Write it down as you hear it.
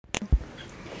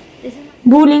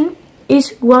Bullying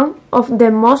is one of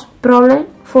the most problems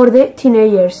for the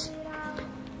teenagers.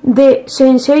 The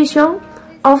sensation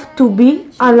of to be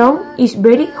alone is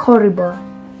very horrible.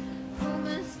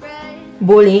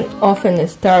 Bullying often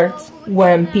starts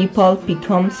when people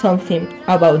become something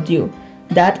about you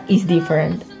that is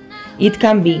different. It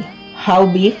can be how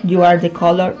big you are, the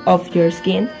color of your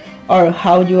skin, or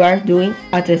how you are doing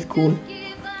at school.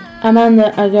 Amanda,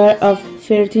 a girl of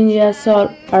 13 years old,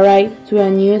 arrived to a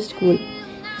new school.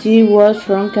 She was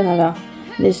from Canada.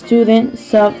 The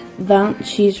students thought that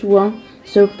she was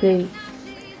so pretty.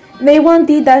 They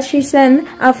wanted that she send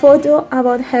a photo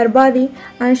about her body,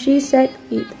 and she said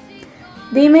it.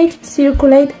 The image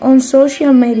circulated on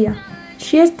social media.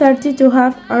 She started to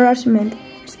have harassment.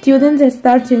 Students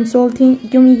started insulting,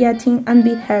 humiliating, and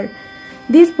beat her.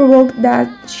 This provoked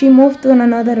that she moved to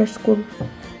another school.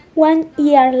 1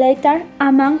 year later,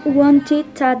 a man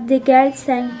wanted that the girl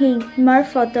send him more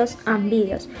photos and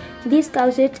videos. This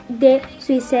caused the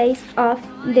suicide of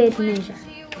the teenager.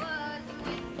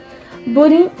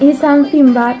 Bullying is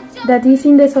something bad that is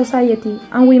in the society,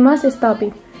 and we must stop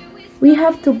it. We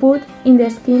have to put in the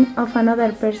skin of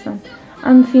another person,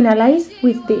 and finalize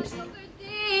with this.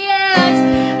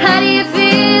 How do you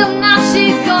feel now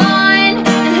she's gone?